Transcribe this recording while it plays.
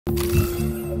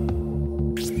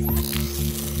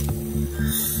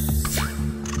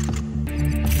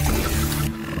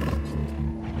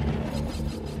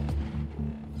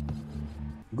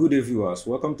Good day viewers,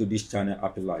 welcome to this channel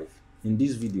Happy Life. In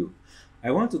this video,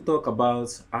 I want to talk about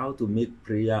how to make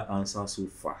prayer answer so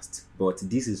fast, but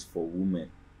this is for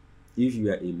women. If you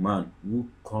are a man who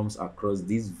comes across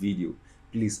this video,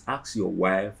 please ask your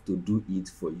wife to do it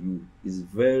for you. It's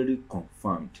very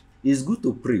confirmed. It's good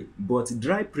to pray, but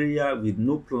dry prayer with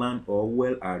no plan or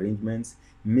well arrangement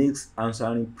makes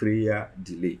answering prayer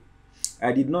delay.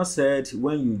 I did not say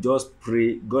when you just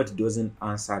pray, God doesn't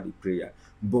answer the prayer,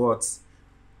 but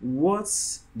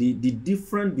what's the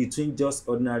difference between just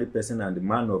ordinary person and the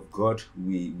man of God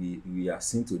we are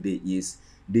seeing today is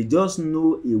they just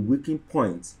know a weakening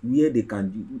point where they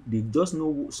just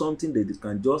know something that they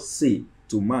can just say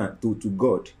to man to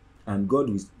God, and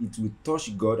God will it will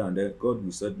touch God, and then God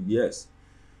will say yes,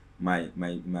 my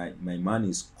man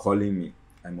is calling me,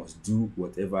 I must do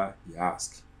whatever he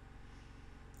asks.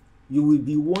 You will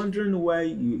be wondering why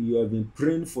you have been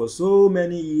praying for so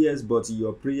many years but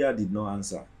your prayer did not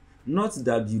answer. Not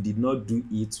that you did not do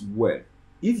it well.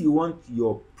 If you want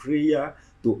your prayer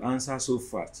to answer so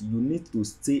fast, you need to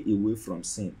stay away from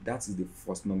sin. That is the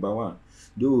first number one.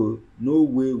 Though no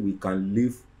way we can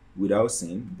live without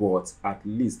sin, but at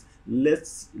least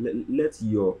let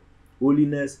your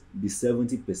holiness be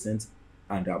 70%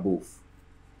 and above.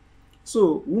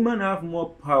 So women have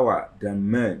more power than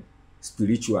men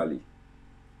spiritually,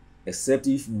 except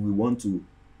if we want to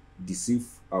deceive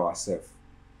ourselves.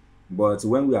 But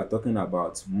when we are talking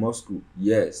about muscle,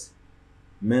 yes,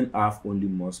 men have only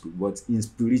muscle, but in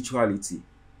spirituality,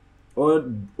 all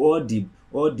the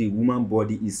woman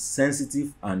body is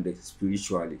sensitive and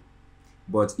spiritually.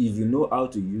 But if you know how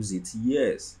to use it,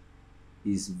 yes,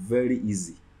 it's very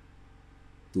easy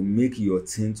to make your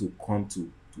thing to come to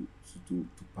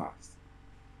pass.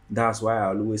 That's why I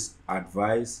always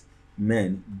advise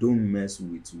men, don't mess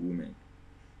with women.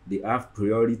 They have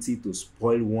priority to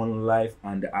spoil one life,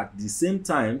 and at the same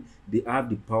time they have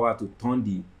the power to turn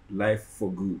the life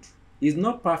for good. It's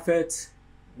not perfect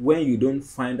when you don't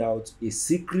find out a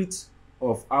secret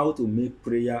of how to make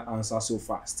prayer answer so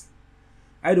fast.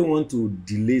 I don't want to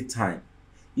delay time.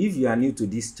 If you are new to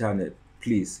this channel,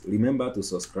 please remember to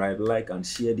subscribe, like and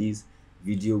share this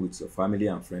video with your family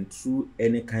and friends through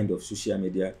any kind of social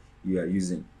media you are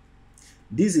using.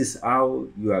 This is how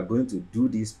you are going to do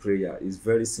this prayer. It's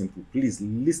very simple. Please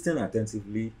listen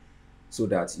attentively so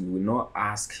that you will not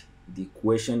ask the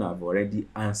question I've already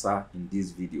answered in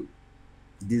this video.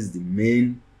 This is the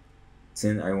main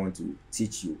thing I want to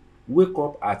teach you. Wake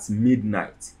up at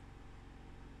midnight.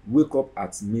 Wake up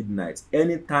at midnight.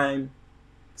 Anytime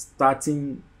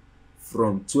starting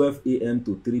from 12 a.m.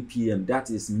 to 3 p.m. That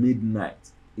is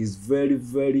midnight. It's very,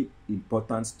 very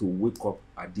important to wake up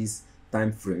at this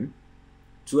time frame.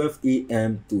 12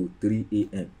 a.m. to 3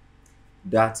 a.m.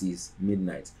 That is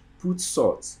midnight. Put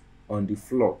salt on the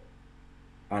floor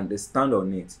and stand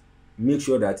on it. Make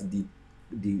sure that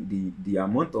the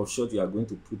amount of salt you are going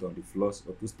to put on the floor is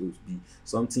supposed to be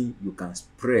something you can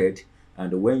spread,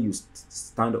 and when you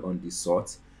stand on the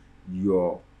salt,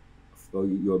 your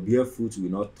bare foot will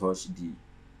not touch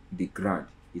the ground.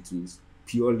 It will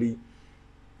purely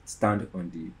stand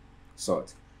on the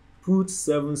salt. Put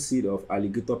 7 seeds of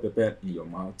alligator pepper in your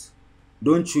mouth.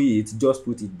 Don't chew it, just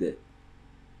put it there.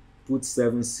 Put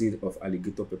 7 seeds of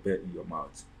alligator pepper in your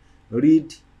mouth.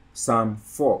 Read Psalm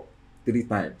 4 3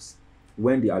 times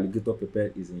when the alligator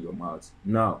pepper is in your mouth.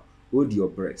 Now, hold your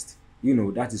breast. You know,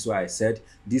 that is why I said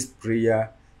this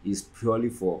prayer is purely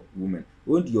for women.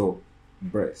 Hold your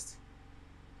breast.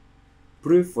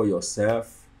 Pray for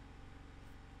yourself,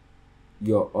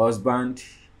 your husband,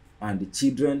 and the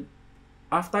children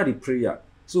after the prayer.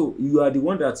 So you are the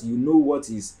one that you know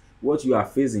what you are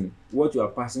facing, what you are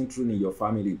passing through in your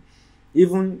family.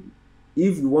 Even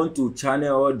if you want to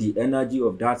channel all the energy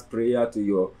of that prayer to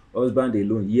your husband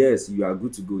alone, yes, you are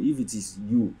good to go. If it is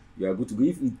you, you are good to go.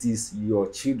 If it is your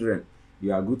children,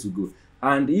 you are good to go.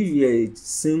 And if you are a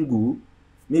single,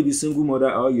 maybe single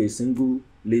mother, or you're a single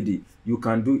lady, you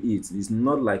can do it. It's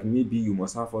not like maybe you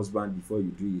must have husband before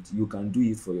you do it. You can do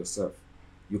it for yourself.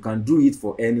 You can do it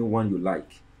for anyone you like.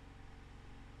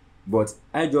 But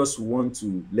I just want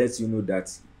to let you know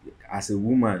that as a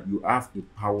woman, you have the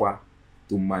power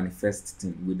to manifest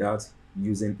things without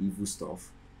using evil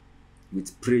stuff,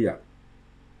 with prayer.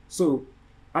 So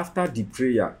after the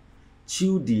prayer,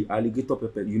 chew the alligator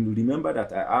pepper. You remember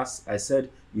that I said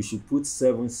you should put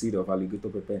 7 seeds of alligator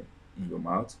pepper in your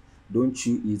mouth. Don't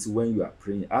chew it when you are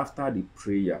praying. After the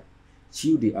prayer,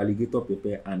 chew the alligator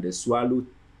pepper and swallow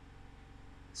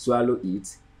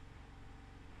it.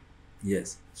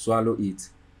 Yes, swallow it.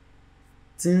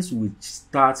 Things will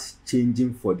start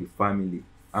changing for the family.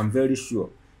 I'm very sure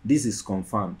this is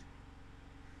confirmed.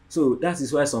 So that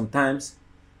is why sometimes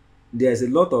there's a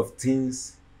lot of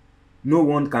things no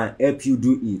one can help you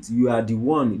do it. You are the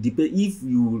one. If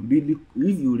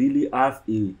you really have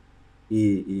a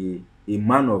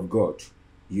man of God,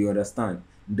 you understand,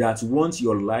 that wants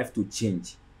your life to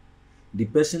change, the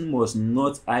person must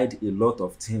not hide a lot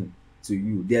of things to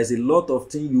you. There's a lot of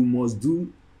things you must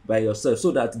do by yourself,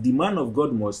 so that the man of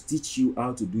God must teach you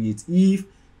how to do it if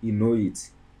you know it.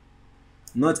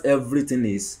 Not everything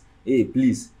is, hey,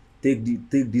 please take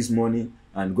this money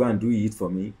and go and do it for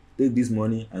me. Take this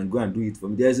money and go and do it for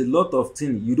me. There's a lot of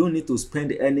things. You don't need to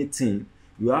spend anything.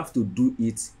 You have to do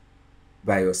it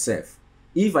by yourself.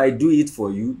 If I do it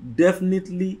for you,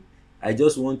 definitely I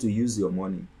just want to use your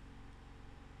money.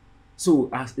 So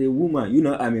as a woman,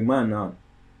 I'm a man now,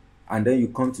 and then you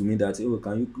come to me that, oh,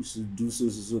 can you do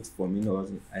so for me? No,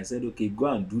 I said, okay, go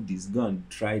and do this, go and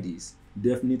try this.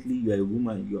 Definitely you are a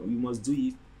woman, you must do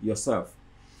it yourself.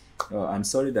 I'm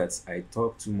sorry that I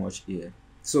talk too much here.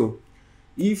 So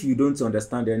if you don't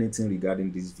understand anything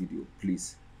regarding this video,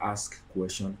 please ask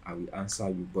question. I will answer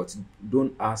you, but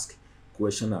don't ask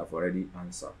question I've already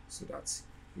answered, so that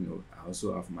I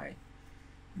also have my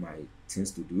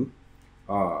things to do.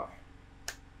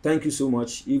 Thank you so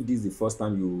much. If this is the first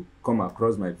time you come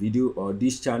across my video or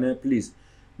this channel, please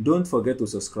don't forget to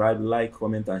subscribe, like,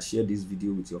 comment, and share this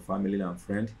video with your family and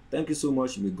friend. Thank you so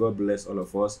much. May God bless all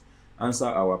of us, answer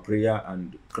our prayer,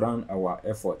 and crown our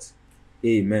efforts.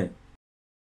 Amen.